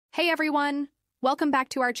Hey everyone! Welcome back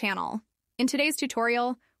to our channel. In today's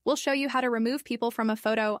tutorial, we'll show you how to remove people from a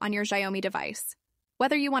photo on your Xiaomi device.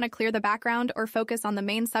 Whether you want to clear the background or focus on the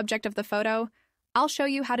main subject of the photo, I'll show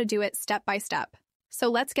you how to do it step by step. So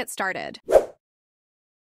let's get started.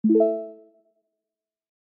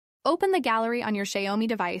 Open the gallery on your Xiaomi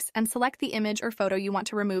device and select the image or photo you want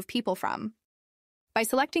to remove people from. By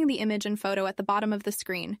selecting the image and photo at the bottom of the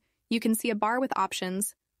screen, you can see a bar with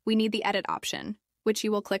options. We need the Edit option, which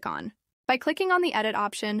you will click on. By clicking on the Edit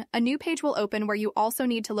option, a new page will open where you also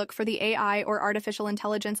need to look for the AI or Artificial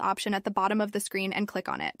Intelligence option at the bottom of the screen and click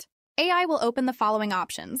on it. AI will open the following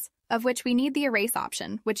options, of which we need the Erase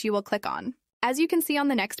option, which you will click on. As you can see on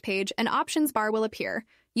the next page, an options bar will appear.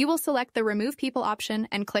 You will select the Remove People option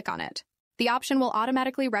and click on it. The option will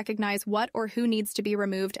automatically recognize what or who needs to be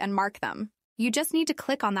removed and mark them. You just need to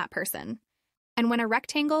click on that person. And when a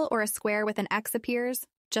rectangle or a square with an X appears,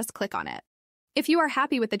 just click on it. If you are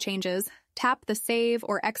happy with the changes, tap the Save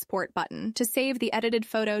or Export button to save the edited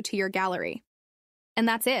photo to your gallery. And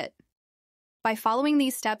that's it. By following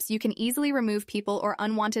these steps, you can easily remove people or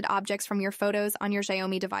unwanted objects from your photos on your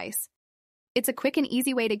Xiaomi device. It's a quick and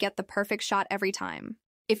easy way to get the perfect shot every time.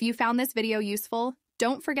 If you found this video useful,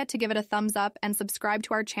 don't forget to give it a thumbs up and subscribe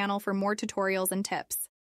to our channel for more tutorials and tips.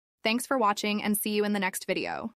 Thanks for watching and see you in the next video.